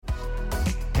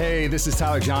Hey, this is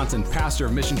Tyler Johnson, pastor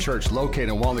of Mission Church located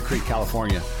in Walnut Creek,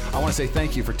 California. I want to say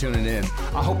thank you for tuning in.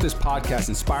 I hope this podcast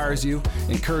inspires you,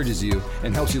 encourages you,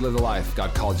 and helps you live the life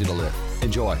God called you to live.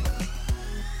 Enjoy.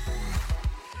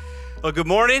 Well, good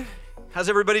morning. How's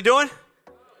everybody doing?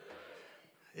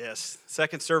 Yes,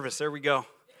 second service. There we go.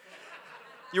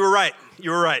 You were right.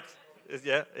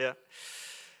 Yeah.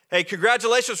 Hey,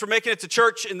 congratulations for making it to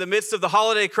church in the midst of the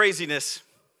holiday craziness.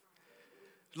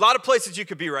 A lot of places you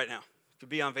could be right now. You could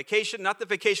be on vacation. Not that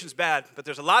vacation's bad, but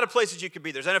there's a lot of places you could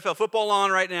be. There's NFL football on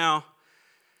right now.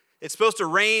 It's supposed to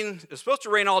rain. It's supposed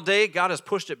to rain all day. God has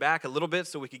pushed it back a little bit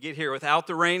so we could get here without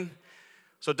the rain.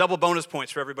 So double bonus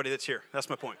points for everybody that's here.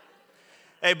 That's my point.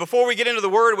 Hey, before we get into the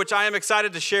word, which I am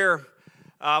excited to share,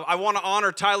 I want to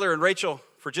honor Tyler and Rachel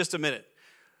for just a minute.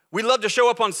 We love to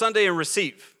show up on Sunday and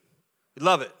receive. We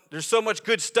love it. There's so much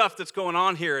good stuff that's going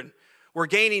on here, and we're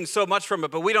gaining so much from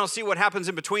it, but we don't see what happens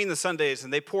in between the Sundays,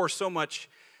 and they pour so much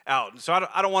out. So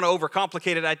I don't want to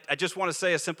overcomplicate it. I just want to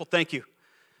say a simple thank you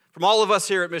from all of us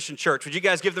here at Mission Church. Would you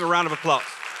guys give them a round of applause?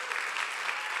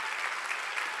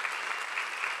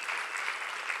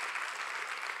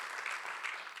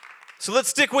 So let's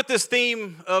stick with this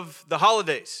theme of the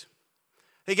holidays.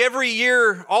 I think every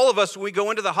year, all of us, when we go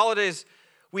into the holidays,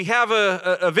 we have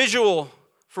a visual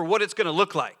for what it's going to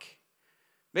look like.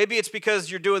 Maybe it's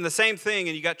because you're doing the same thing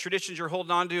and you got traditions you're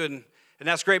holding on to, and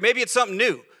that's great. Maybe it's something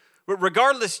new. But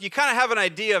regardless, you kind of have an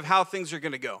idea of how things are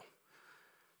going to go.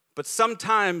 But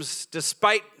sometimes,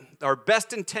 despite our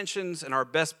best intentions and our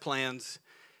best plans,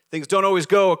 things don't always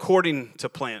go according to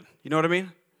plan. You know what I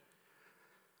mean?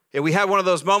 Yeah, we had one of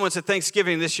those moments at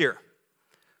Thanksgiving this year.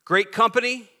 Great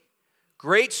company,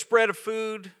 great spread of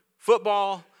food,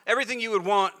 football, everything you would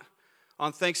want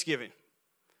on Thanksgiving.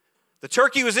 The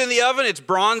turkey was in the oven. It's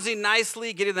bronzing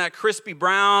nicely, getting that crispy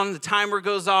brown. The timer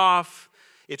goes off.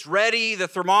 It's ready. The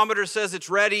thermometer says it's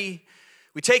ready.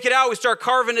 We take it out. We start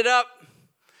carving it up.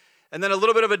 And then a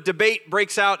little bit of a debate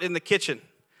breaks out in the kitchen.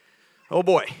 Oh,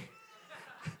 boy.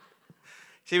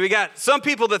 See, we got some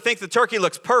people that think the turkey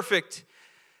looks perfect,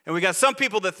 and we got some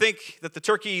people that think that the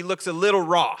turkey looks a little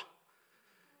raw.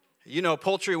 You know,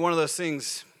 poultry, one of those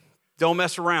things, don't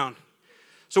mess around.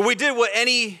 So we did what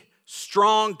any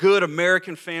strong, good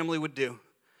American family would do.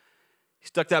 He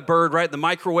stuck that bird right in the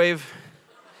microwave,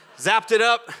 zapped it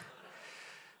up,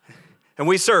 and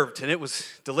we served, and it was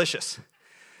delicious.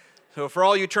 So for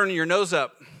all you turning your nose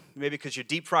up, maybe because you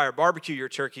deep fry or barbecue your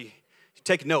turkey,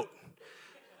 take note.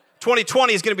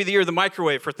 2020 is going to be the year of the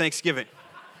microwave for Thanksgiving.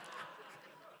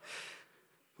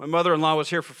 My mother-in-law was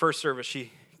here for first service.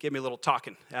 She gave me a little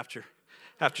talking after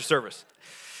service.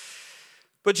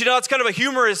 But you know, it's kind of a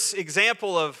humorous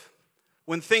example of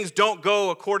when things don't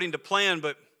go according to plan,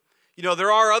 but you know,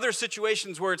 there are other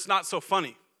situations where it's not so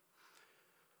funny,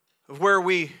 where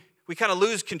we kind of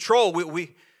lose control.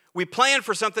 We plan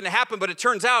for something to happen, but it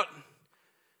turns out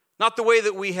not the way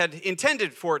that we had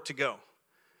intended for it to go.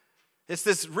 It's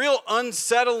this real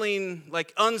unsettling,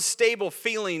 like unstable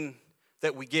feeling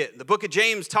that we get. The book of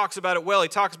James talks about it well. He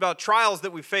talks about trials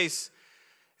that we face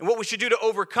and what we should do to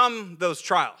overcome those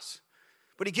trials.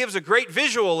 But he gives a great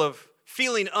visual of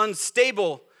feeling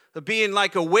unstable, of being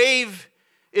like a wave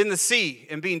in the sea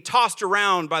and being tossed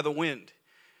around by the wind.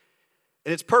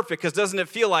 And it's perfect, because doesn't it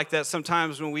feel like that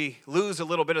sometimes when we lose a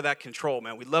little bit of that control,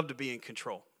 man? We love to be in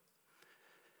control.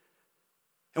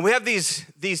 And we have these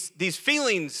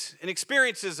feelings and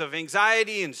experiences of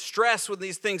anxiety and stress when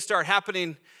these things start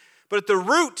happening. But at the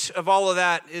root of all of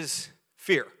that is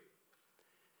fear. And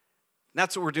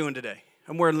that's what we're doing today.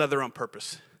 I'm wearing leather on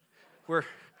purpose.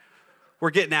 We're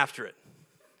getting after it.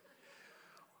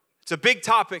 It's a big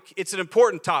topic. It's an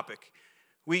important topic.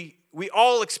 We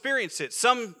all experience it,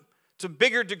 some to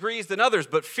bigger degrees than others,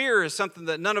 but fear is something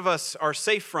that none of us are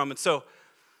safe from. And so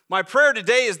my prayer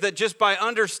today is that just by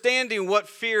understanding what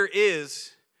fear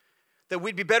is, that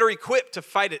we'd be better equipped to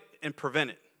fight it and prevent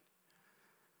it.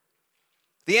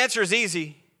 The answer is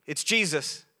easy. It's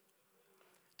Jesus.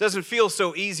 Doesn't feel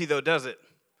so easy though, does it?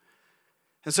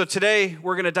 And so today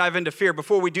we're going to dive into fear.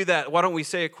 Before we do that, why don't we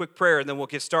say a quick prayer and then we'll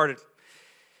get started.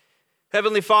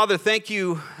 Heavenly Father, thank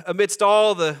you amidst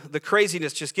all the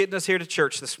craziness, just getting us here to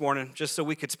church this morning, just so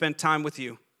we could spend time with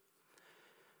you.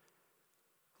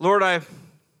 Lord, I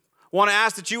want to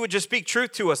ask that you would just speak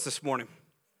truth to us this morning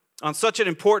on such an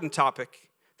important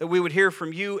topic, that we would hear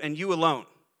from you and you alone.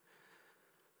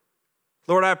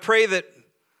 Lord, I pray that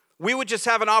we would just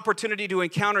have an opportunity to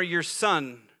encounter your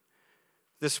Son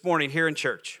this morning here in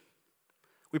church.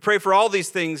 We pray for all these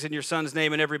things in your Son's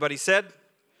name, and everybody said,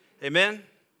 amen.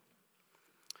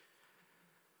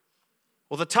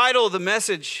 Well, the title of the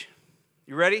message,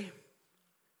 you ready?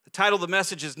 The title of the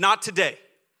message is Not Today.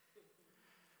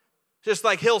 Just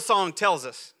like Hillsong tells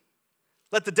us.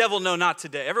 Let the devil know not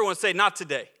today. Everyone say, not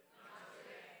today.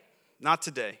 Not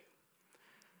today.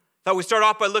 Thought we'd start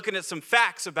off by looking at some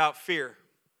facts about fear.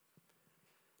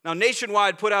 Now,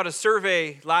 Nationwide put out a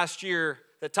survey last year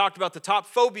that talked about the top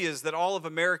phobias that all of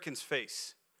Americans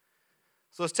face.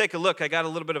 So let's take a look. I got a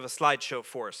little bit of a slideshow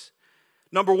for us.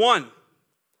 Number one,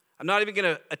 I'm not even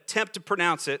going to attempt to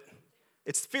pronounce it.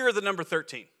 It's fear of the number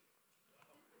 13.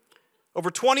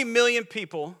 Over 20 million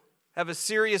people have a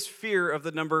serious fear of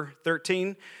the number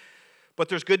 13. But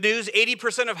there's good news.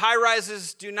 80% of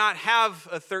high-rises do not have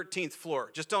a 13th floor.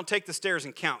 Just don't take the stairs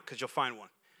and count because you'll find one.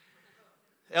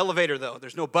 Elevator, though,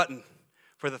 there's no button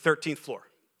for the 13th floor.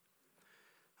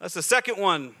 That's the second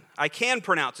one I can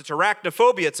pronounce. It's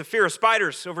arachnophobia. It's a fear of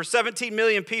spiders. Over 17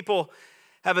 million people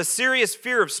have a serious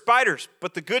fear of spiders.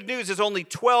 But the good news is only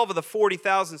 12 of the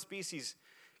 40,000 species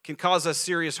can cause us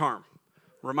serious harm.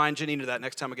 Remind Janine of that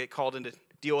next time I get called in to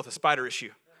deal with a spider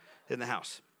issue in the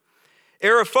house.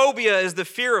 Aerophobia is the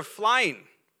fear of flying.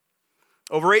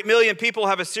 Over 8 million people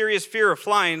have a serious fear of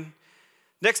flying.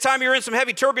 Next time you're in some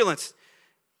heavy turbulence,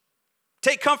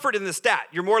 take comfort in the stat.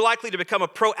 You're more likely to become a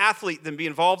pro athlete than be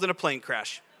involved in a plane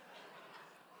crash.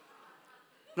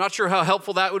 I'm not sure how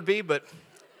helpful that would be, but...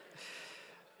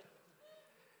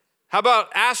 How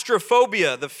about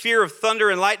astrophobia, the fear of thunder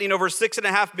and lightning? Over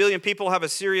 6.5 billion people have a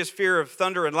serious fear of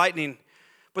thunder and lightning.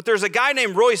 But there's a guy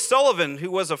named Roy Sullivan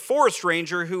who was a forest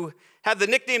ranger who had the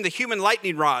nickname the human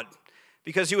lightning rod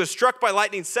because he was struck by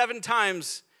lightning 7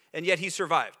 times and yet he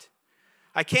survived.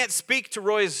 I can't speak to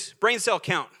Roy's brain cell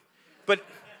count, but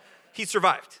he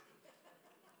survived.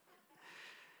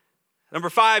 Number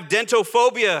 5,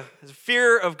 dentophobia is a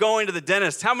fear of going to the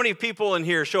dentist. How many people in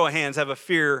here, show of hands, have a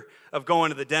fear of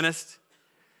going to the dentist?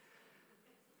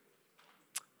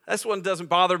 This one doesn't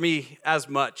bother me as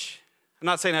much. I'm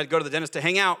not saying I'd go to the dentist to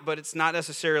hang out, but it's not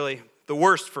necessarily the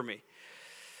worst for me.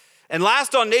 And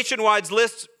last on Nationwide's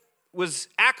list was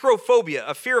acrophobia,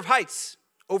 a fear of heights.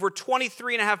 Over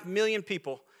 23.5 million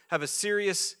people have a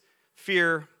serious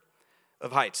fear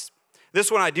of heights.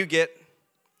 This one I do get.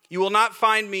 You will not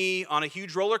find me on a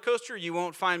huge roller coaster. You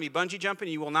won't find me bungee jumping.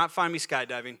 You will not find me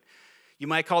skydiving. You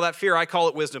might call that fear. I call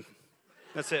it wisdom.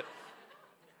 That's it.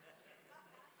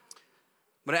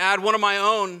 I'm going to add one of my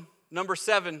own, number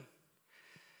 7.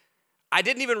 I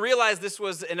didn't even realize this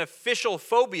was an official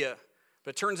phobia,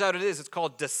 but it turns out it is. It's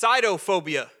called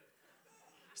decidophobia.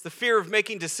 It's the fear of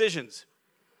making decisions.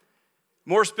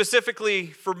 More specifically,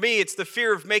 for me, it's the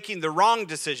fear of making the wrong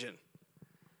decision.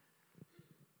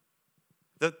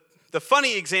 The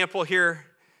funny example here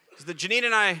is that Janine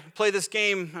and I play this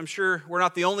game. I'm sure we're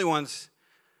not the only ones.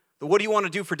 The what do you want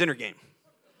to do for dinner game.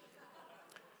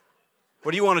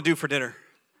 What do you want to do for dinner?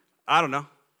 I don't know.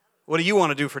 What do you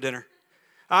want to do for dinner?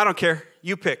 I don't care.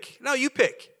 You pick. No, you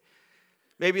pick.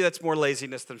 Maybe that's more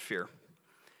laziness than fear.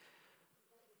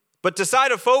 But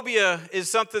decidophobia is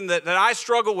something that I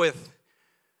struggle with.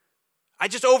 I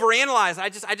just overanalyze.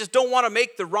 I just don't want to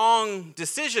make the wrong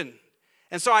decision.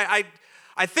 And so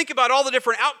I think about all the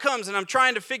different outcomes, and I'm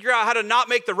trying to figure out how to not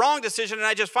make the wrong decision, and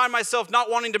I just find myself not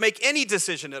wanting to make any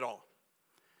decision at all.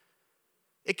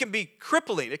 It can be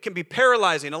crippling. It can be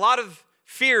paralyzing. A lot of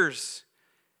fears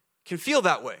can feel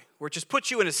that way, where it just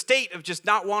puts you in a state of just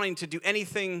not wanting to do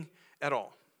anything at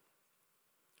all.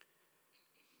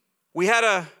 We had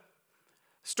a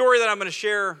story that I'm going to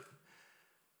share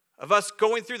of us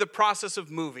going through the process of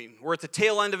moving. We're at the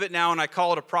tail end of it now, and I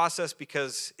call it a process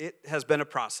because it has been a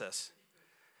process.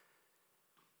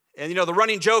 And you know, the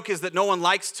running joke is that no one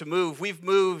likes to move. We've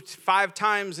moved 5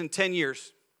 times in 10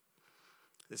 years.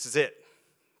 This is it.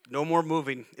 No more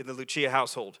moving in the Lucia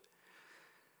household.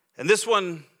 And this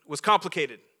one was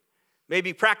complicated.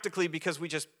 Maybe practically because we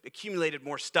just accumulated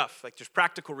more stuff. Like there's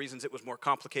practical reasons it was more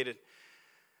complicated.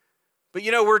 But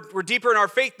you know, we're deeper in our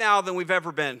faith now than we've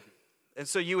ever been. And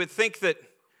so you would think that,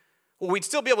 well, we'd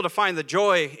still be able to find the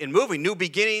joy in moving. New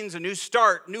beginnings, a new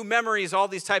start, new memories, all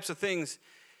these types of things.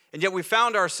 And yet we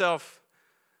found ourselves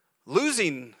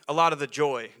losing a lot of the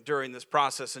joy during this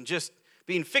process and just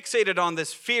being fixated on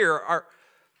this fear.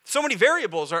 So many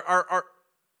variables. Are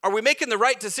we making the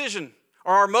right decision?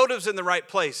 Are our motives in the right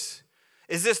place?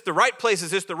 Is this the right place?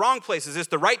 Is this the wrong place? Is this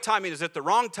the right timing? Is it the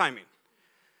wrong timing?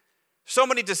 So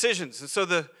many decisions. And so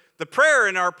the prayer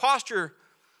in our posture,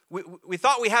 we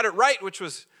thought we had it right, which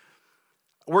was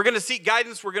we're going to seek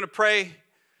guidance. We're going to pray.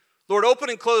 Lord, open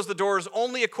and close the doors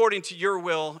only according to your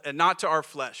will and not to our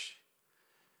flesh.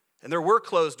 And there were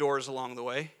closed doors along the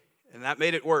way, and that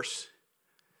made it worse.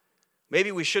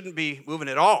 Maybe we shouldn't be moving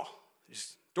at all.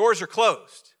 These doors are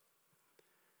closed.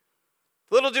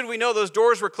 Little did we know those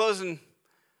doors were closing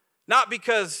not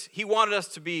because he wanted us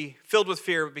to be filled with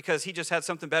fear, but because he just had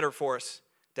something better for us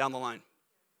down the line.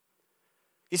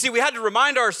 You see, we had to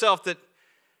remind ourselves that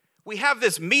we have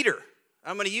this meter.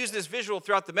 I'm going to use this visual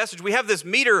throughout the message. We have this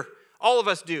meter, all of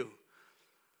us do.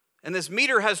 And this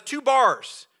meter has 2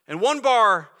 bars. And one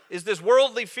bar is this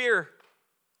worldly fear.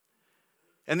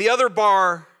 And the other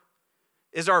bar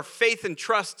is our faith and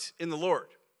trust in the Lord.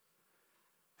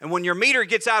 And when your meter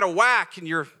gets out of whack and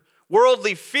your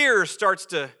worldly fear starts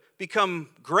to become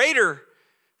greater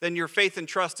than your faith and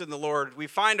trust in the Lord, we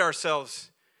find ourselves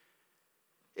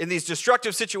in these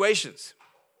destructive situations.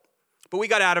 But we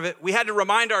got out of it. We had to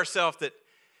remind ourselves that,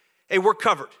 hey, we're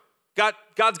covered.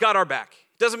 God's got our back.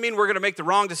 Doesn't mean we're going to make the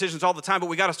wrong decisions all the time, but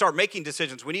we got to start making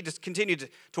decisions. We need to continue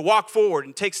to walk forward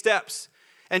and take steps.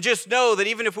 And just know that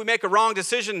even if we make a wrong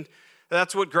decision,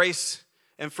 that's what grace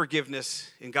and forgiveness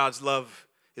in God's love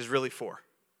is really for.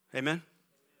 Amen?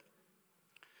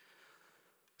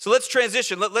 So let's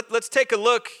transition. Let's take a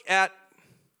look at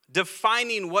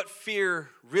defining what fear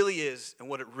really is and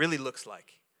what it really looks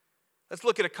like. Let's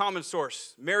look at a common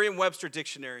source, Merriam-Webster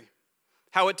Dictionary,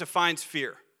 how it defines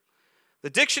fear. The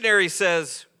dictionary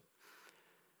says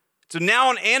it's a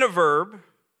noun and a verb,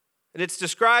 and it's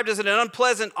described as an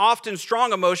unpleasant, often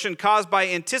strong emotion caused by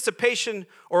anticipation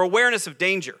or awareness of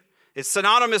danger. It's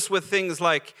synonymous with things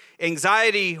like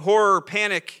anxiety, horror,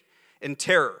 panic, and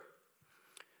terror.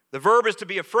 The verb is to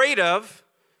be afraid of,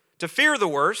 to fear the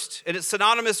worst, and it's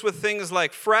synonymous with things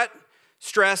like fret,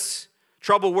 stress,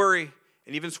 trouble, worry,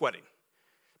 and even sweating.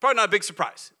 Probably not a big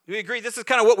surprise. Do we agree? This is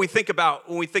kind of what we think about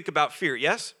when we think about fear,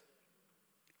 yes?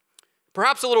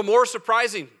 Perhaps a little more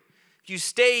surprising, if you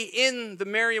stay in the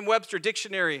Merriam-Webster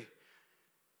dictionary,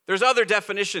 there's other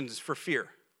definitions for fear.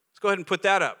 Let's go ahead and put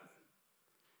that up.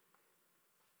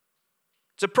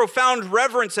 It's a profound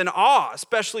reverence and awe,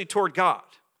 especially toward God.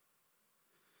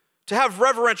 To have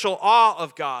reverential awe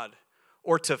of God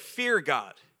or to fear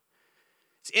God.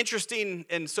 It's interesting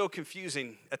and so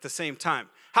confusing at the same time.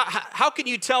 How can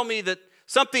you tell me that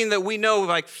something that we know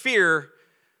like fear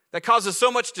that causes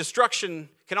so much destruction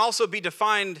can also be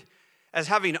defined as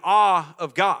having awe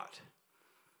of God?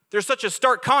 There's such a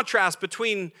stark contrast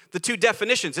between the two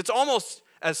definitions. It's almost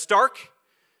as stark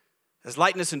as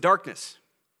lightness and darkness.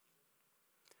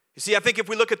 You see, I think if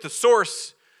we look at the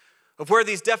source of where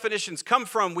these definitions come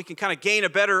from, we can kind of gain a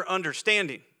better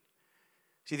understanding.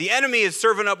 See, the enemy is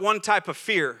serving up one type of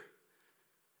fear,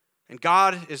 and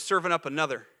God is serving up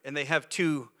another, and they have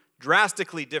two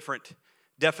drastically different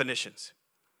definitions.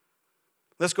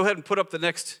 Let's go ahead and put up the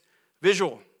next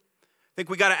visual. I think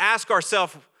we got to ask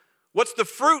ourselves, what's the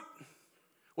fruit?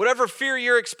 Whatever fear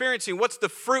you're experiencing, what's the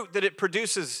fruit that it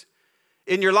produces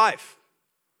in your life?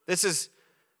 This is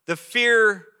the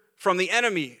fear from the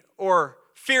enemy, or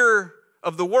fear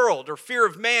of the world, or fear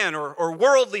of man, or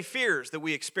worldly fears that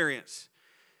we experience.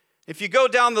 If you go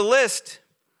down the list,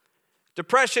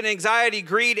 depression, anxiety,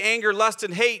 greed, anger, lust,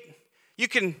 and hate, you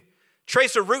can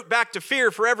trace a root back to fear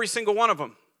for every single one of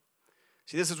them.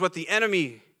 See, this is what the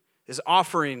enemy is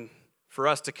offering for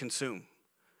us to consume.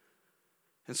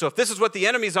 And so if this is what the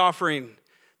enemy's offering,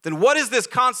 then what is this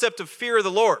concept of fear of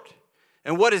the Lord?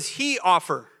 And what does he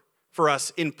offer for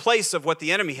us in place of what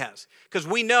the enemy has? Because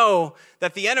we know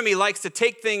that the enemy likes to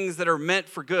take things that are meant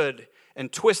for good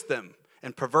and twist them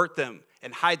and pervert them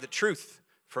and hide the truth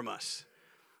from us.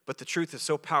 But the truth is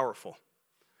so powerful.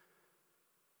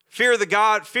 Fear of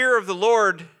the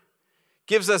Lord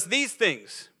gives us these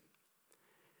things.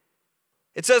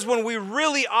 It says when we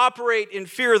really operate in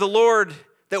fear of the Lord,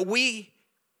 that we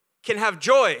can have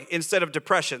joy instead of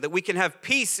depression, that we can have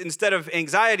peace instead of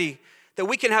anxiety, that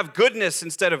we can have goodness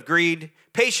instead of greed,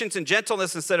 patience and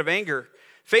gentleness instead of anger,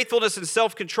 faithfulness and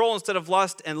self-control instead of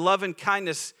lust, and love and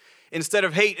kindness instead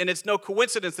of hate. And it's no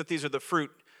coincidence that these are the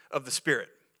fruit of the Spirit.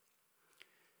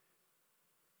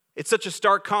 It's such a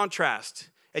stark contrast.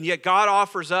 And yet God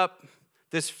offers up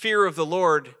this fear of the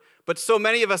Lord. But so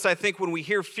many of us, I think, when we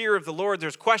hear fear of the Lord,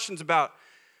 there's questions about,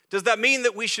 does that mean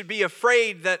that we should be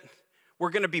afraid that we're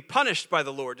going to be punished by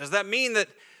the Lord? Does that mean that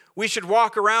we should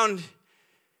walk around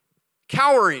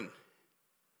cowering,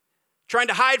 trying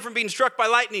to hide from being struck by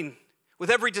lightning with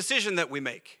every decision that we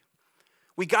make?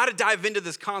 We got to dive into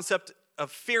this concept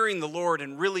of fearing the Lord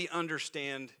and really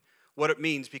understand what it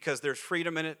means, because there's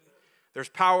freedom in it, there's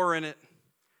power in it,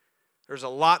 there's a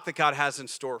lot that God has in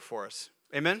store for us.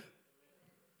 Amen?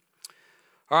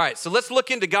 All right, so let's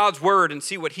look into God's word and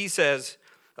see what he says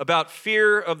about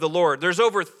fear of the Lord. There's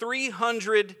over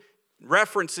 300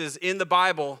 references in the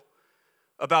Bible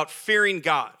about fearing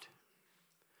God.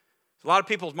 A lot of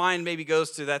people's mind maybe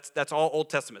goes to that's all Old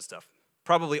Testament stuff.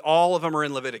 Probably all of them are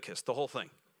in Leviticus, the whole thing.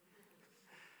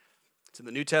 in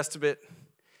the New Testament.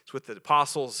 It's with the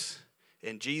apostles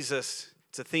and Jesus.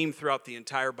 It's a theme throughout the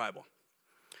entire Bible.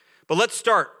 But let's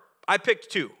start. I picked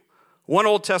two. One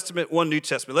Old Testament, one New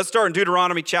Testament. Let's start in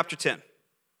Deuteronomy chapter 10.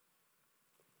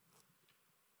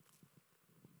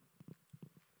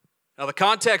 Now the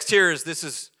context here is this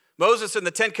is Moses and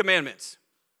the 10 Commandments.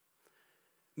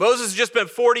 Moses has just spent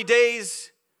 40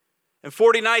 days and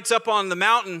 40 nights up on the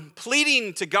mountain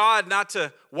pleading to God not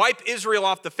to wipe Israel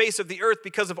off the face of the earth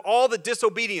because of all the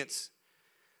disobedience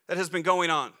that has been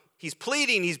going on. He's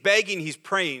pleading, he's begging, he's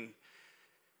praying.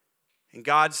 And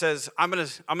God says, I'm going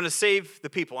to save the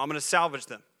people. I'm going to salvage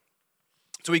them.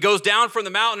 So he goes down from the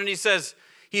mountain and he says,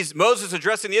 Moses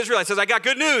addressing the Israelites, says, I got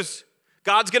good news.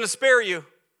 God's going to spare you.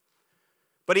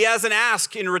 But he has an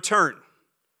ask in return.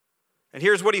 And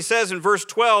here's what he says in verse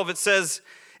 12. It says,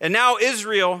 and now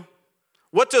Israel,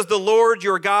 what does the Lord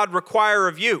your God require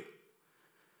of you?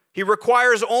 He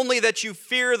requires only that you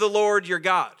fear the Lord your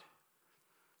God.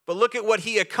 But look at what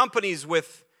he accompanies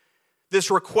with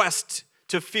this request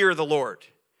to fear the Lord.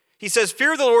 He says,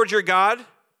 fear the Lord your God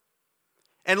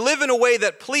and live in a way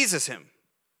that pleases him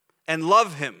and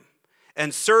love him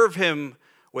and serve him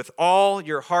with all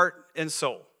your heart and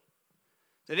soul.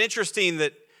 It's interesting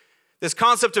that this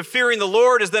concept of fearing the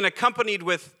Lord is then accompanied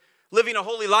with living a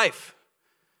holy life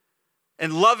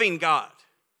and loving God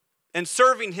and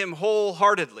serving him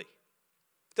wholeheartedly.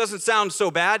 Doesn't sound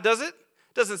so bad, does it?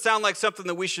 Doesn't sound like something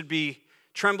that we should be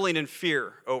trembling in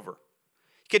fear over.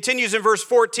 He continues in verse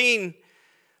 14.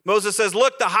 Moses says,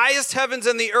 look, the highest heavens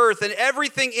and the earth and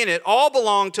everything in it all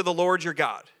belong to the Lord your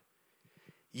God.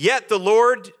 Yet the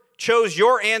Lord chose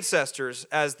your ancestors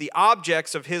as the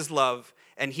objects of his love,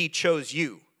 and he chose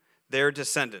you, their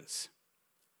descendants.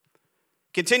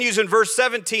 Continues in verse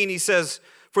 17, he says,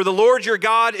 for the Lord your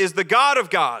God is the God of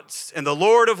gods and the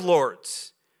Lord of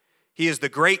lords. He is the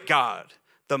great God,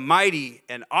 the mighty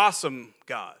and awesome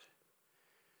God.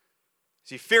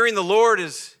 See, fearing the Lord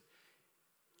is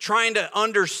trying to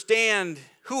understand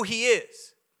who he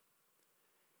is.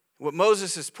 What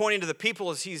Moses is pointing to the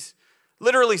people is he's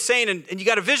literally saying, and you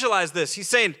got to visualize this, he's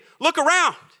saying, look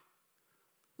around.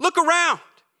 Look around.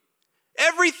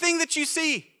 Everything that you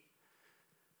see.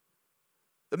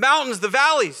 The mountains, the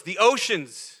valleys, the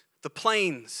oceans, the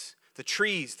plains, the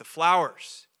trees, the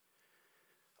flowers.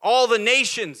 All the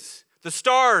nations, the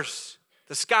stars,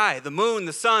 the sky, the moon,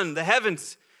 the sun, the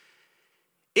heavens.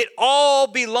 It all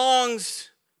belongs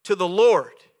to the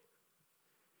Lord.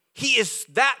 He is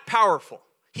that powerful.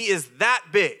 He is that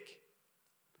big.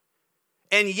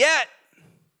 And yet,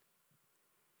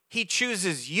 he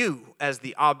chooses you as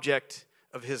the object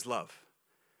of his love.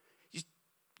 You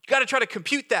got to try to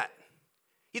compute that.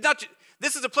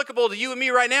 This is applicable to you and me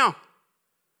right now.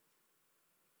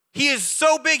 He is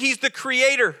so big, he's the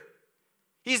creator.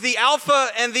 He's the Alpha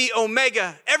and the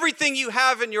Omega. Everything you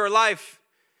have in your life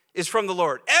is from the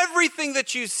Lord. Everything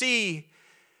that you see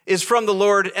is from the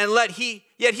Lord, and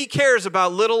yet he cares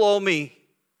about little old me.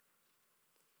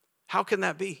 How can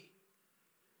that be?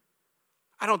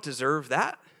 I don't deserve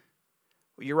that.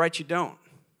 Well, you're right, you don't.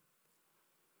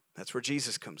 That's where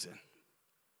Jesus comes in.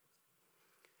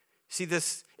 See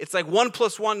this, it's like 1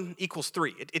 + 1 =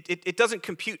 3. It doesn't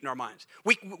compute in our minds.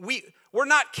 We're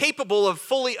not capable of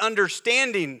fully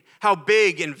understanding how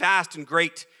big and vast and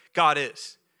great God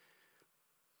is.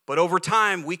 But over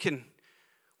time, we can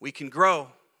grow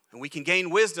and we can gain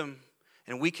wisdom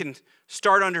and we can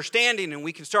start understanding and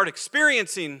we can start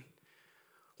experiencing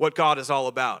what God is all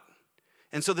about.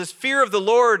 And so this fear of the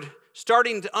Lord,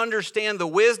 starting to understand the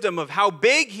wisdom of how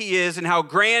big he is and how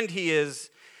grand he is,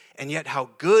 and yet how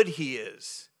good he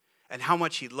is and how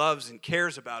much he loves and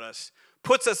cares about us,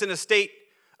 puts us in a state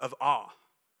of awe.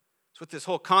 That's what this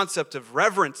whole concept of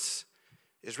reverence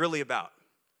is really about.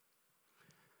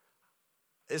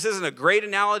 This isn't a great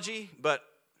analogy, but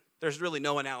there's really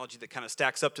no analogy that kind of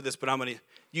stacks up to this, but I'm going to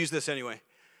use this anyway.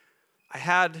 I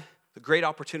had the great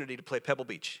opportunity to play Pebble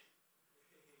Beach.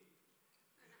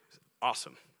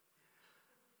 Awesome.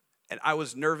 And I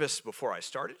was nervous before I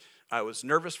started. I was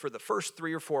nervous for the first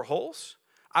 3 or 4 holes.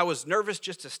 I was nervous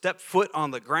just to step foot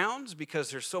on the grounds because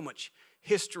there's so much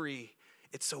history.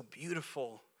 It's so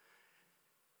beautiful.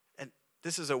 And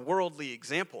this is a worldly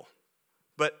example,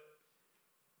 but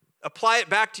apply it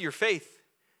back to your faith.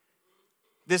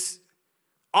 This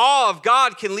awe of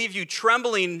God can leave you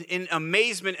trembling in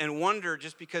amazement and wonder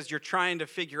just because you're trying to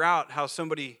figure out how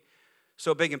somebody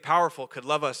so big and powerful could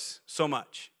love us so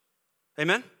much.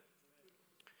 Amen?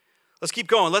 Let's keep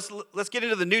going. Let's get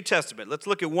into the New Testament. Let's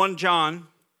look at 1 John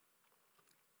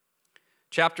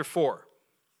chapter 4.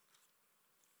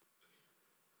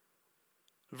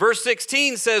 Verse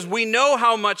 16 says, we know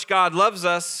how much God loves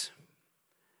us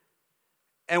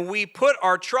and we put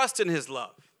our trust in his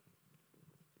love.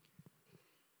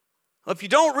 Well, if you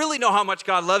don't really know how much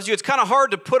God loves you, it's kind of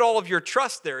hard to put all of your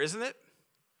trust there, isn't it?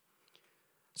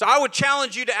 So I would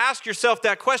challenge you to ask yourself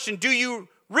that question. Do you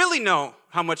really know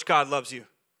how much God loves you?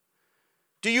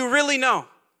 Do you really know?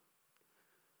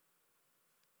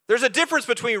 There's a difference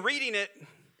between reading it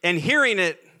and hearing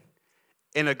it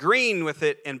and agreeing with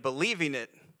it and believing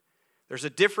it. There's a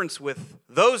difference with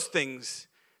those things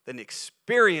than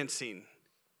experiencing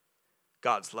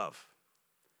God's love.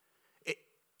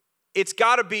 It's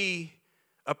got to be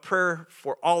a prayer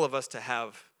for all of us to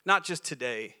have, not just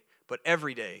today, but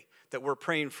every day, that we're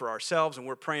praying for ourselves and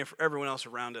we're praying for everyone else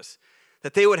around us,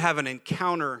 that they would have an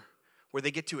encounter where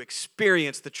they get to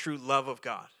experience the true love of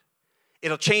God.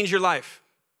 It'll change your life.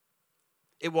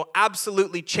 It will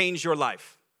absolutely change your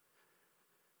life.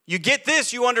 You get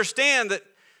this, you understand that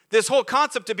this whole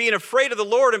concept of being afraid of the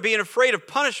Lord and being afraid of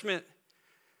punishment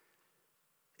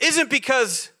isn't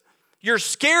because you're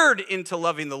scared into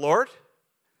loving the Lord.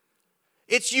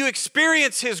 It's you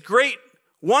experience his great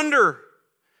wonder.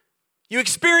 You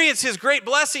experience his great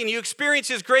blessing. You experience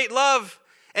his great love,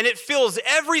 and it fills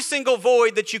every single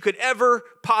void that you could ever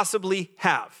possibly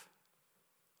have.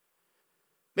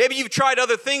 Maybe you've tried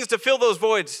other things to fill those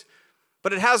voids,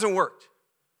 but it hasn't worked.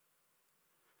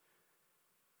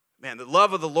 Man, the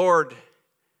love of the Lord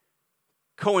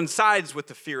coincides with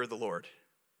the fear of the Lord.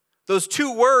 Those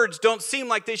two words don't seem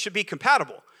like they should be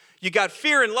compatible. You got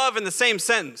fear and love in the same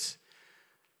sentence.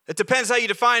 It depends how you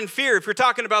define fear. If you're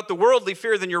talking about the worldly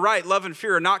fear, then you're right. Love and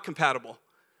fear are not compatible.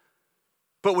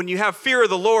 But when you have fear of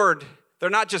the Lord, they're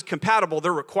not just compatible,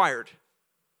 they're required.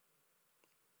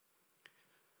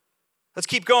 Let's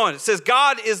keep going. It says,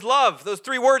 God is love. Those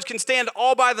three words can stand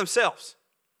all by themselves.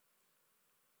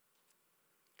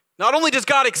 Not only does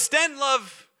God extend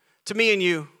love to me and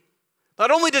you,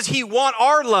 not only does he want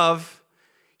our love,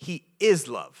 he is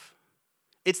love.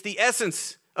 It's the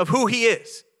essence of who he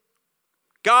is.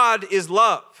 God is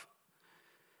love.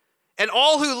 And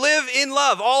all who live in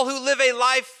love, all who live a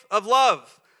life of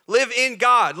love, live in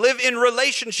God, live in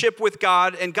relationship with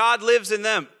God, and God lives in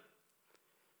them.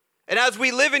 And as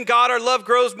we live in God, our love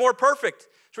grows more perfect.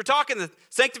 So we're talking the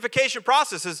sanctification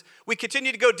process as we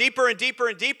continue to go deeper and deeper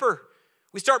and deeper.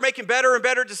 We start making better and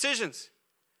better decisions.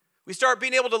 We start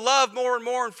being able to love more and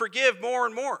more and forgive more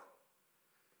and more.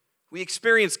 We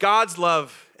experience God's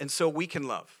love, and so we can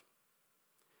love.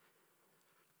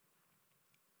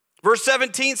 Verse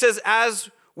 17 says,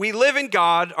 as we live in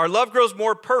God, our love grows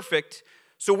more perfect,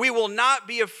 so we will not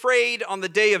be afraid on the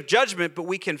day of judgment, but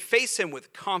we can face him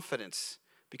with confidence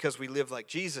because we live like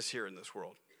Jesus here in this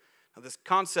world. Now, this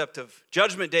concept of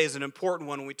judgment day is an important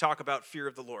one when we talk about fear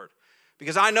of the Lord.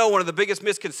 Because I know one of the biggest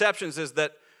misconceptions is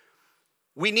that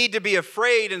we need to be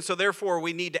afraid, and so therefore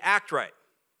we need to act right.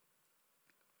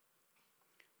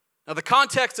 Now, the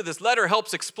context of this letter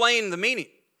helps explain the meaning.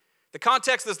 The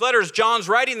context of this letter is John's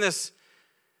writing this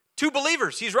to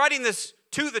believers. He's writing this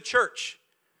to the church.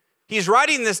 He's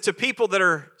writing this to people that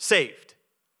are saved.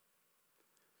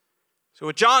 So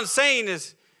what John's saying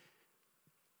is,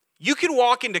 you can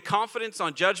walk into confidence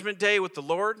on Judgment Day with the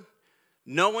Lord,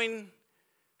 knowing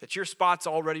that your spot's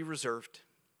already reserved.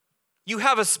 You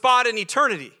have a spot in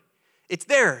eternity. It's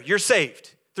there. You're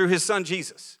saved through his son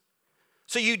Jesus.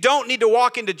 So you don't need to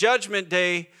walk into Judgment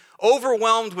Day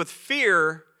overwhelmed with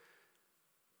fear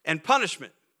and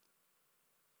punishment.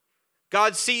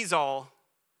 God sees all.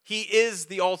 He is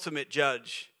the ultimate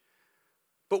judge.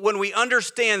 But when we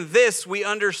understand this, we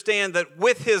understand that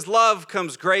with his love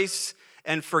comes grace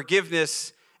and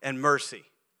forgiveness and mercy.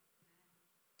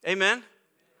 Amen?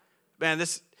 Man,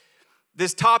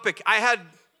 this topic, I had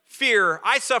fear.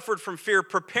 I suffered from fear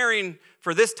preparing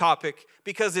for this topic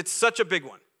because it's such a big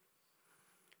one.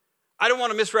 I don't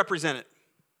want to misrepresent it.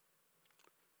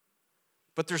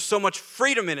 But there's so much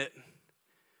freedom in it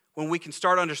when we can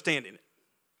start understanding it.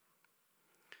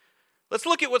 Let's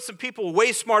look at what some people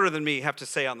way smarter than me have to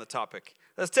say on the topic.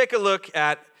 Let's take a look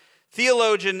at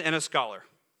theologian and a scholar.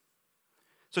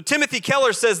 So Timothy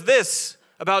Keller says this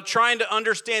about trying to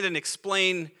understand and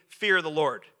explain fear of the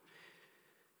Lord.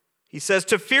 He says,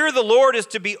 to fear the Lord is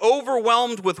to be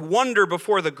overwhelmed with wonder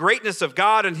before the greatness of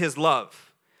God and his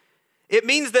love. It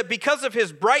means that because of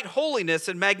his bright holiness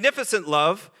and magnificent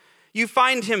love, you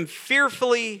find him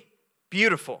fearfully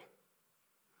beautiful.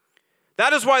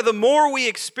 That is why the more we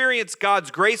experience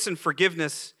God's grace and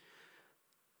forgiveness,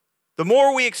 the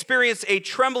more we experience a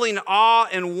trembling awe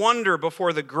and wonder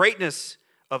before the greatness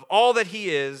of all that he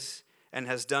is and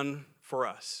has done for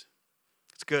us.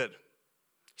 It's good.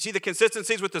 You see the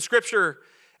consistencies with the scripture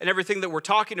and everything that we're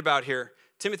talking about here.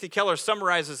 Timothy Keller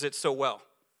summarizes it so well.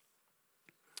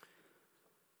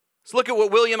 Let's look at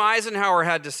what William Eisenhower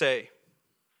had to say.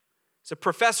 He's a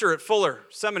professor at Fuller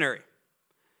Seminary.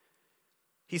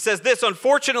 He says this: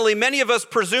 unfortunately, many of us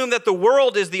presume that the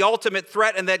world is the ultimate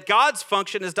threat and that God's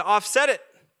function is to offset it.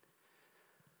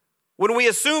 When we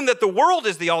assume that the world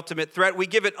is the ultimate threat, we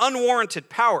give it unwarranted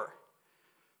power.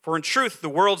 For in truth, the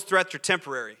world's threats are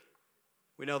temporary.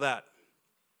 We know that.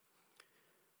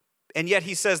 And yet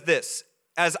he says this: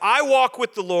 as I walk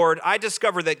with the Lord, I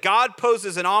discover that God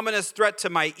poses an ominous threat to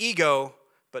my ego,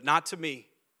 but not to me.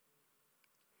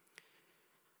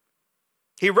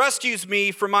 He rescues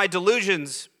me from my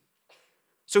delusions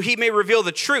so he may reveal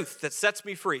the truth that sets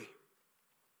me free.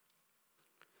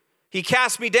 He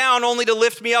casts me down only to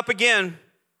lift me up again.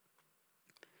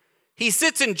 He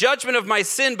sits in judgment of my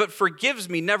sin, but forgives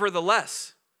me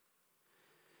nevertheless.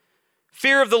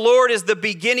 Fear of the Lord is the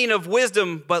beginning of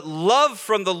wisdom, but love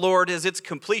from the Lord is its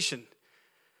completion.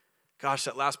 Gosh,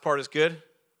 that last part is good.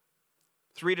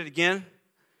 Let's read it again.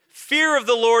 Fear of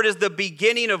the Lord is the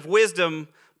beginning of wisdom,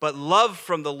 but love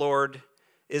from the Lord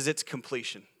is its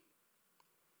completion.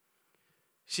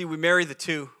 See, we marry the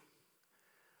two.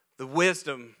 The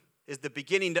wisdom is the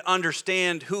beginning to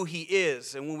understand who he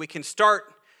is. And when we can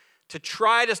start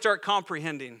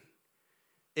comprehending,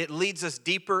 it leads us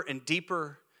deeper and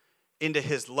deeper into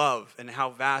his love and how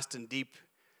vast and deep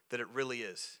that it really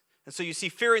is. And so you see,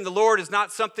 fearing the Lord is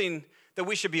not something that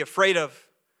we should be afraid of.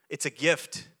 It's a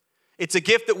gift. It's a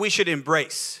gift that we should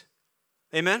embrace.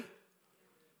 Amen?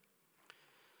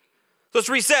 Let's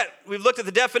reset. We've looked at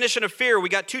the definition of fear. We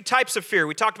got two types of fear.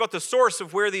 We talked about the source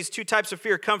of where these two types of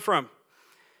fear come from.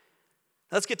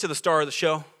 Let's get to the star of the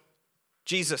show,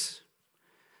 Jesus.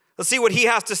 Let's see what he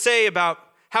has to say about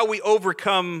how we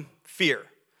overcome fear.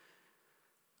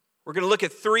 We're going to look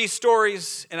at 3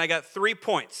 stories, and I got 3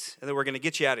 points, and then we're going to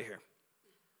get you out of here.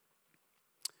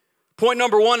 Point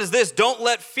number 1 is this: don't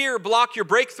let fear block your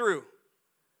breakthrough.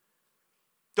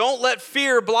 Don't let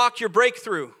fear block your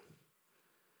breakthrough.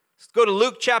 Let's go to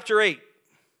Luke chapter 8.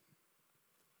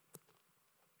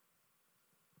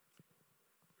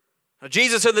 Now,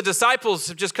 Jesus and the disciples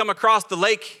have just come across the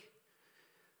lake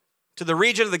to the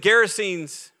region of the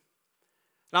Gerasenes.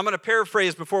 And I'm going to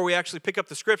paraphrase before we actually pick up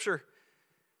the scripture.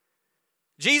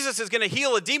 Jesus is going to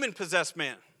heal a demon-possessed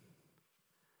man.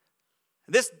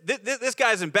 This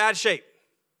guy's in bad shape.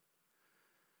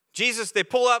 Jesus, they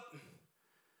pull up.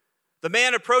 The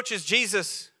man approaches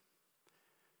Jesus.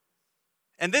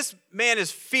 And this man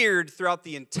is feared throughout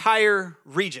the entire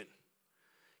region.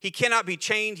 He cannot be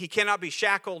chained. He cannot be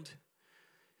shackled.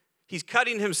 He's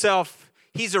cutting himself.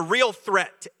 He's a real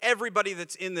threat to everybody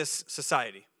that's in this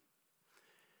society.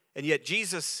 And yet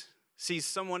Jesus sees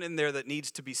someone in there that needs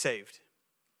to be saved.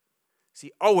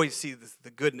 He always sees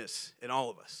the goodness in all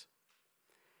of us.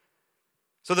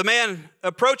 So the man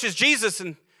approaches Jesus,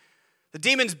 and the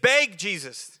demons beg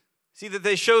Jesus. See that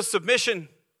they show submission.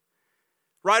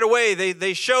 Right away,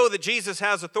 they show that Jesus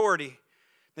has authority.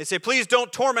 They say, please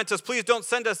don't torment us. Please don't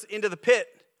send us into the pit.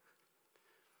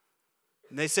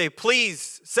 And they say,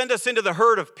 please send us into the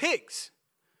herd of pigs.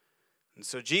 And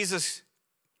so Jesus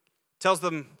tells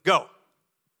them, go.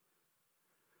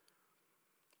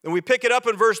 And we pick it up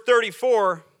in verse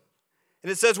 34,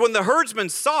 and it says, when the herdsmen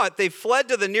saw it, they fled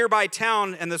to the nearby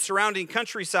town and the surrounding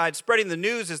countryside, spreading the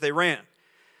news as they ran.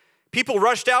 People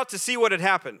rushed out to see what had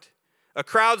happened. A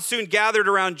crowd soon gathered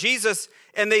around Jesus,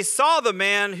 and they saw the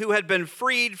man who had been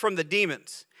freed from the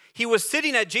demons. He was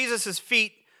sitting at Jesus'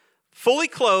 feet, fully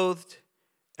clothed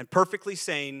and perfectly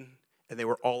sane, and they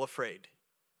were all afraid.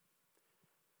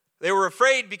 They were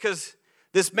afraid because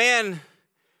this man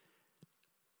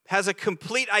has a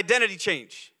complete identity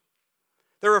change.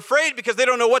 They're afraid because they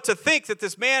don't know what to think, that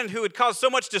this man who had caused so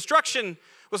much destruction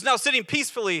was now sitting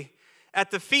peacefully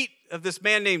at the feet of this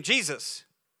man named Jesus.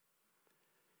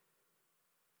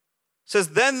 It says,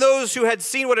 then those who had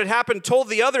seen what had happened told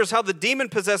the others how the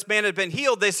demon-possessed man had been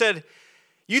healed. They said,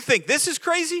 you think this is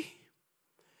crazy?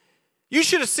 You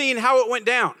should have seen how it went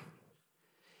down.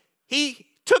 He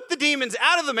took the demons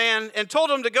out of the man and told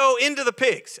them to go into the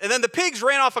pigs. And then the pigs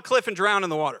ran off a cliff and drowned in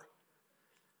the water.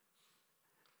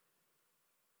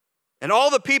 And all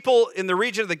the people in the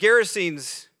region of the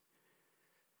Gerasenes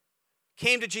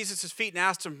came to Jesus' feet and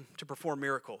asked him to perform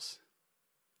miracles.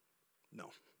 No.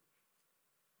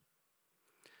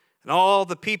 And all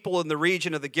the people in the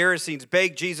region of the Gerasenes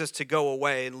begged Jesus to go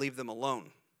away and leave them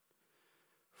alone,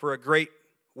 for a great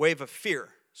wave of fear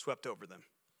swept over them.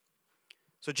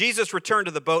 So Jesus returned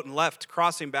to the boat and left,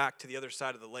 crossing back to the other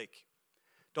side of the lake.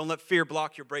 Don't let fear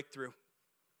block your breakthrough.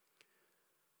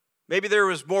 Maybe there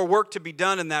was more work to be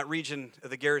done in that region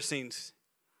of the Gerasenes.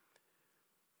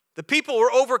 The people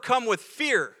were overcome with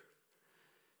fear.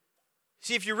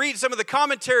 See, if you read some of the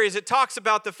commentaries, it talks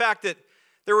about the fact that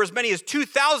there were as many as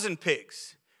 2,000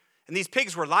 pigs. And these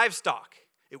pigs were livestock.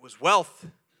 It was wealth.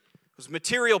 It was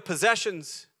material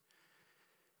possessions.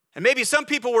 And maybe some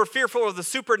people were fearful of the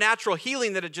supernatural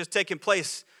healing that had just taken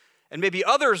place. And maybe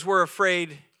others were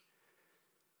afraid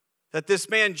that this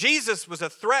man Jesus was a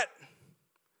threat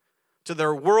to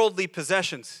their worldly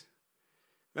possessions.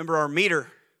 Remember our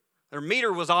meter. Their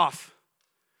meter was off.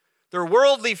 Their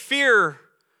worldly fear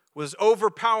was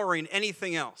overpowering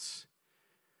anything else.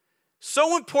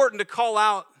 So important to call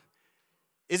out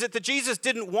is it that Jesus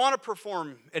didn't want to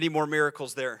perform any more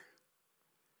miracles there?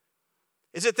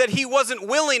 Is it that he wasn't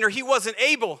willing or he wasn't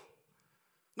able?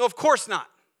 No, of course not.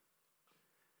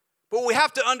 But what we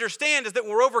have to understand is that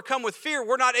when we're overcome with fear,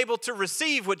 we're not able to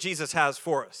receive what Jesus has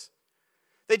for us.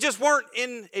 They just weren't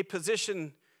in a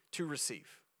position to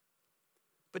receive.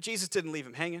 But Jesus didn't leave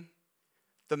him hanging.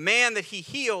 The man that he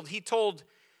healed, he told,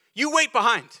 you wait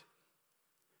behind.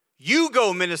 You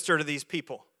go minister to these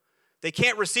people. They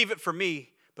can't receive it from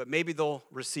me, but maybe they'll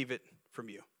receive it from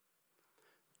you.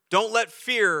 Don't let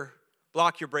fear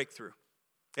block your breakthrough.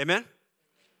 Amen?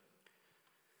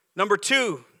 Number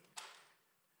 2,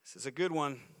 this is a good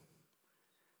one.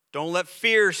 Don't let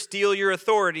fear steal your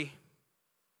authority.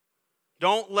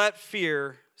 Don't let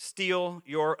fear steal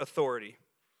your authority.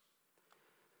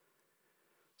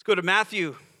 Let's go to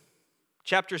Matthew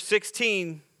chapter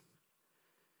 16.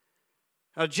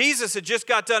 Now, Jesus had just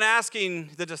got done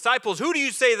asking the disciples, who do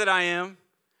you say that I am?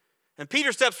 And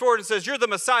Peter steps forward and says, you're the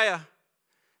Messiah. And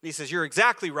he says, you're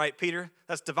exactly right, Peter.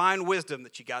 That's divine wisdom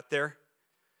that you got there.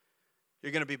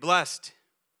 You're going to be blessed.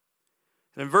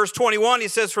 And in verse 21, he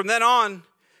says, from then on,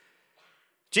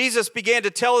 Jesus began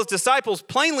to tell his disciples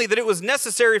plainly that it was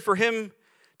necessary for him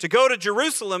to go to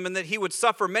Jerusalem and that he would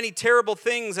suffer many terrible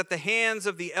things at the hands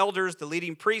of the elders, the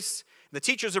leading priests, and the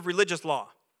teachers of religious law.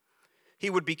 He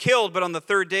would be killed, but on the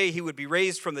third day he would be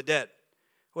raised from the dead.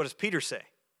 What does Peter say?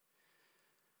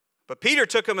 But Peter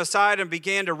took him aside and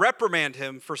began to reprimand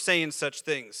him for saying such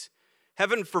things.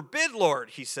 Heaven forbid,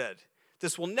 Lord, he said,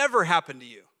 this will never happen to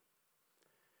you.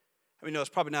 I mean, no, it's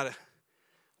probably not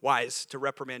wise to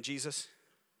reprimand Jesus.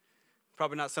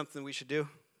 Probably not something we should do.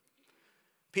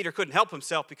 Peter couldn't help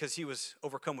himself because he was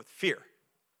overcome with fear.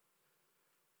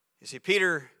 You see,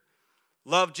 Peter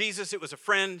loved Jesus. It was a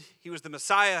friend. He was the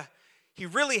Messiah. He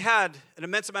really had an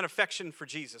immense amount of affection for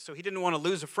Jesus, so he didn't want to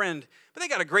lose a friend. But they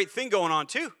got a great thing going on,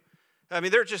 too. I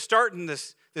mean, they're just starting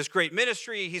this great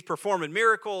ministry. He's performing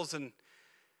miracles, and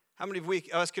how many of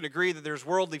us can agree that there's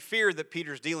worldly fear that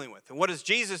Peter's dealing with? And what does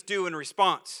Jesus do in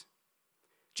response?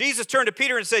 Jesus turned to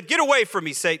Peter and said, get away from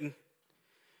me, Satan.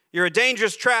 You're a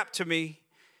dangerous trap to me.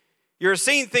 You're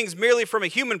seeing things merely from a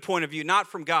human point of view, not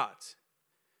from God's.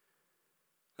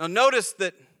 Now notice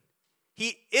that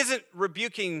he isn't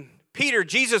rebuking Peter.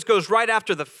 Jesus goes right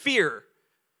after the fear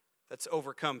that's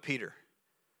overcome Peter.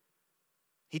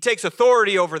 He takes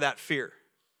authority over that fear.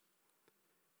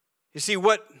 You see,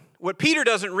 what Peter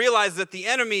doesn't realize is that the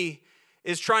enemy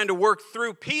is trying to work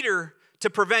through Peter to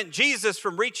prevent Jesus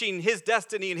from reaching his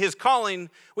destiny and his calling,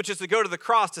 which is to go to the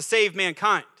cross to save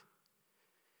mankind.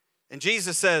 And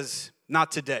Jesus says,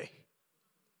 not today.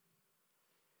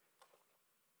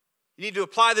 You need to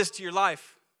apply this to your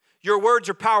life. Your words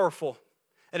are powerful,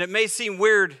 and it may seem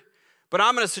weird, but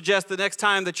I'm going to suggest the next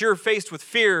time that you're faced with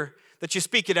fear that you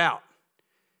speak it out.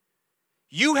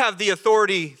 You have the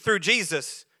authority through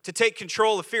Jesus to take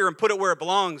control of fear and put it where it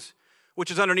belongs,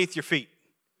 which is underneath your feet.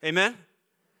 Amen?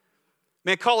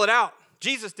 Man, call it out.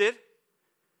 Jesus did.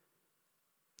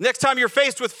 Next time you're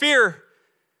faced with fear,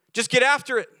 just get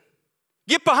after it.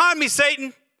 Get behind me,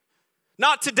 Satan.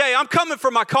 Not today. I'm coming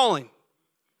for my calling.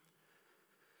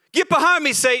 Get behind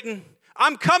me, Satan.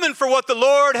 I'm coming for what the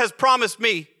Lord has promised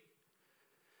me.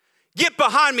 Get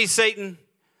behind me, Satan.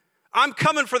 I'm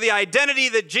coming for the identity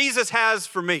that Jesus has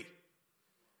for me.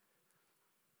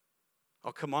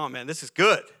 Oh, come on, man. This is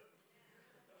good.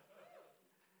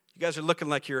 You guys are looking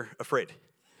like you're afraid.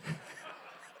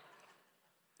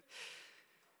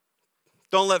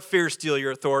 Don't let fear steal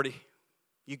your authority.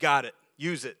 You got it.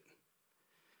 Use it.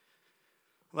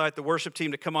 I'd like the worship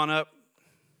team to come on up.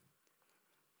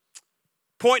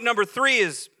 Point number 3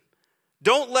 is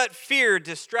don't let fear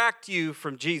distract you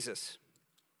from Jesus.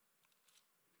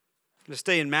 I'm going to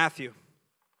stay in Matthew.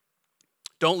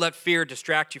 Don't let fear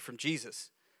distract you from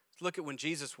Jesus. Let's look at when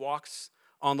Jesus walks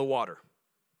on the water.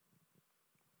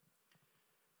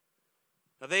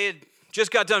 Now, they had just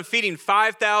got done feeding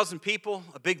 5,000 people,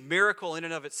 a big miracle in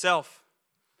and of itself.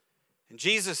 And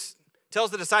Jesus tells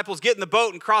the disciples, get in the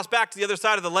boat and cross back to the other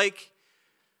side of the lake.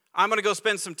 I'm going to go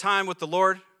spend some time with the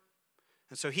Lord.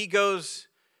 And so he goes,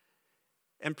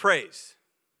 and praise.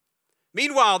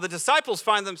 Meanwhile, the disciples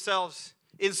find themselves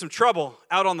in some trouble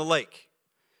out on the lake.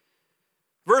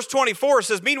 Verse 24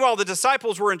 says, meanwhile, the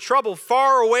disciples were in trouble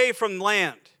far away from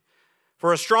land,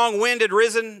 for a strong wind had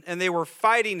risen, and they were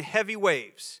fighting heavy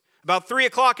waves. About 3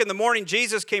 o'clock in the morning,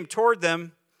 Jesus came toward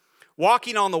them,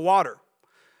 walking on the water.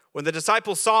 When the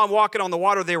disciples saw him walking on the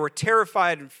water, they were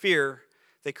terrified in fear.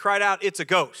 They cried out, "It's a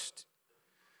ghost."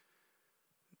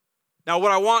 Now,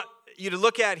 what I want you to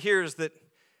look at here is that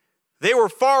they were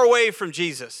far away from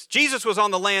Jesus. Jesus was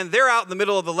on the land. They're out in the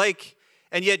middle of the lake,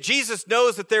 and yet Jesus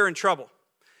knows that they're in trouble.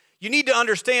 You need to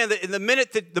understand that in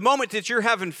the moment that you're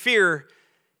having fear,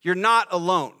 you're not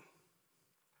alone.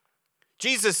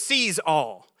 Jesus sees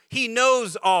all. He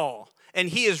knows all, and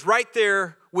he is right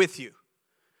there with you.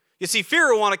 You see,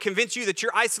 fear will want to convince you that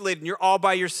you're isolated and you're all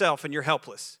by yourself and you're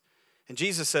helpless. And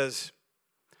Jesus says,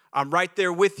 I'm right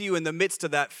there with you in the midst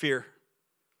of that fear.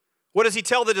 What does he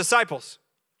tell the disciples?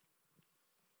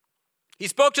 He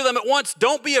spoke to them at once.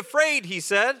 Don't be afraid, he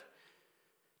said.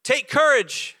 Take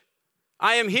courage.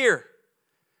 I am here.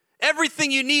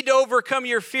 Everything you need to overcome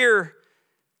your fear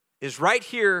is right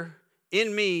here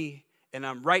in me, and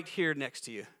I'm right here next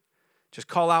to you. Just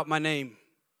call out my name.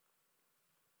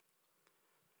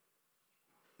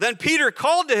 Then Peter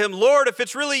called to him, Lord, if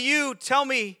it's really you, tell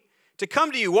me to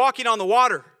come to you walking on the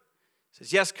water. He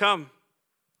says, yes, come.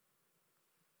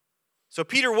 So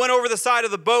Peter went over the side of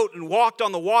the boat and walked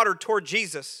on the water toward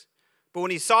Jesus. But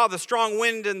when he saw the strong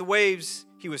wind and the waves,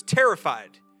 he was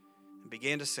terrified and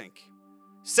began to sink.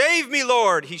 Save me,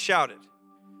 Lord, he shouted.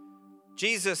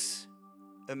 Jesus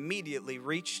immediately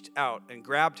reached out and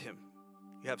grabbed him.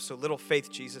 You have so little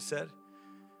faith, Jesus said.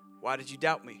 Why did you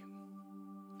doubt me?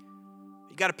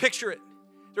 You got to picture it.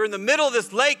 They're in the middle of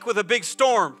this lake with a big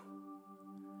storm.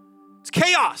 It's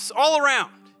chaos all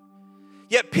around.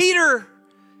 Yet Peter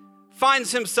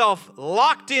finds himself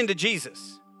locked into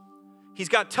Jesus. He's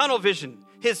got tunnel vision.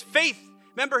 His faith,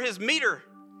 remember his meter.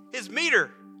 His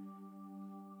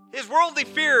worldly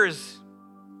fear is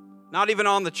not even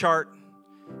on the chart.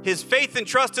 His faith and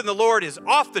trust in the Lord is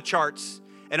off the charts,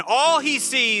 and all he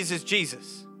sees is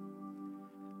Jesus.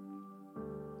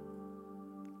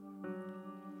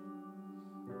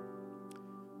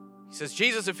 He says,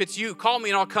 Jesus, if it's you, call me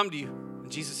and I'll come to you.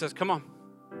 And Jesus says, come on.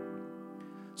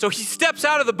 So he steps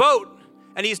out of the boat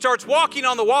and he starts walking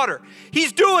on the water.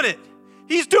 He's doing it.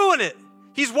 He's doing it.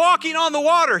 He's walking on the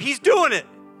water. He's doing it.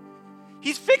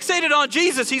 He's fixated on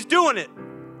Jesus. He's doing it.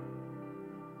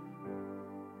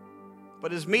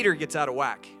 But his meter gets out of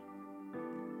whack.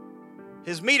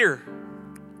 His meter.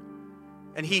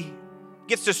 And he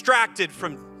gets distracted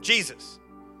from Jesus.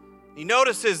 He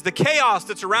notices the chaos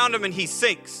that's around him and he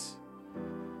sinks.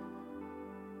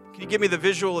 Can you give me the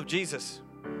visual of Jesus?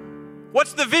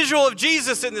 What's the visual of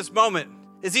Jesus in this moment?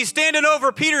 Is he standing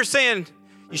over Peter saying,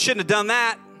 you shouldn't have done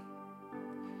that?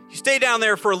 You stay down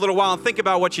there for a little while and think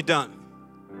about what you've done.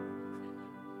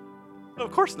 No,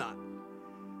 of course not.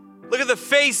 Look at the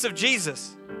face of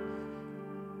Jesus.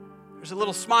 There's a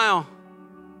little smile.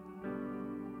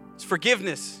 It's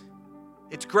forgiveness.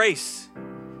 It's grace.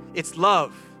 It's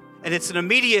love. And it's an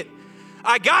immediate,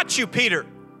 I got you, Peter.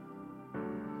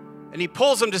 And he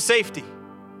pulls him to safety.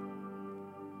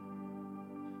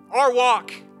 Our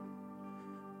walk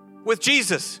with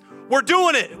Jesus, we're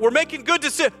doing it. We're making good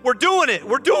decisions. We're doing it.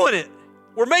 We're doing it.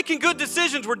 We're making good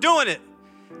decisions. We're doing it.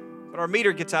 But our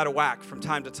meter gets out of whack from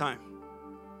time to time.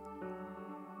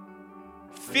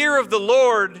 Fear of the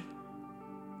Lord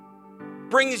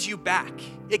brings you back.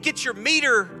 It gets your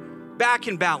meter back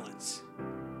in balance.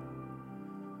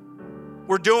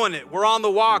 We're doing it. We're on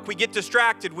the walk. We get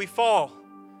distracted. We fall.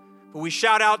 But we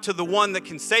shout out to the one that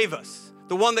can save us,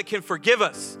 the one that can forgive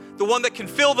us, the one that can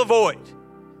fill the void.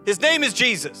 His name is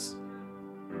Jesus.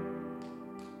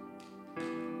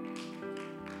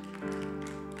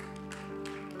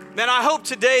 Man, I hope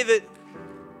today that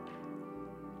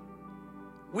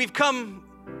we've come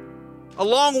a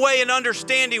long way in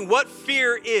understanding what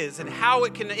fear is and how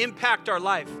it can impact our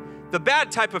life. The bad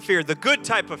type of fear, the good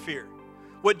type of fear.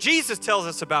 What Jesus tells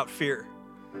us about fear.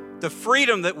 The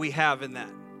freedom that we have in that.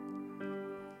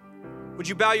 Would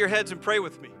you bow your heads and pray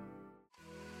with me?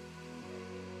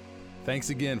 Thanks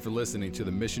again for listening to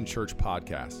the Mission Church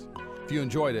podcast. If you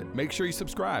enjoyed it, make sure you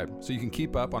subscribe so you can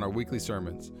keep up on our weekly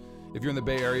sermons. If you're in the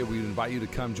Bay Area, we invite you to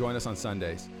come join us on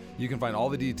Sundays. You can find all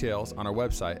the details on our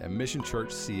website at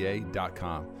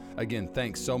missionchurchca.com. Again,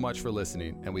 thanks so much for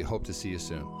listening, and we hope to see you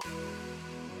soon.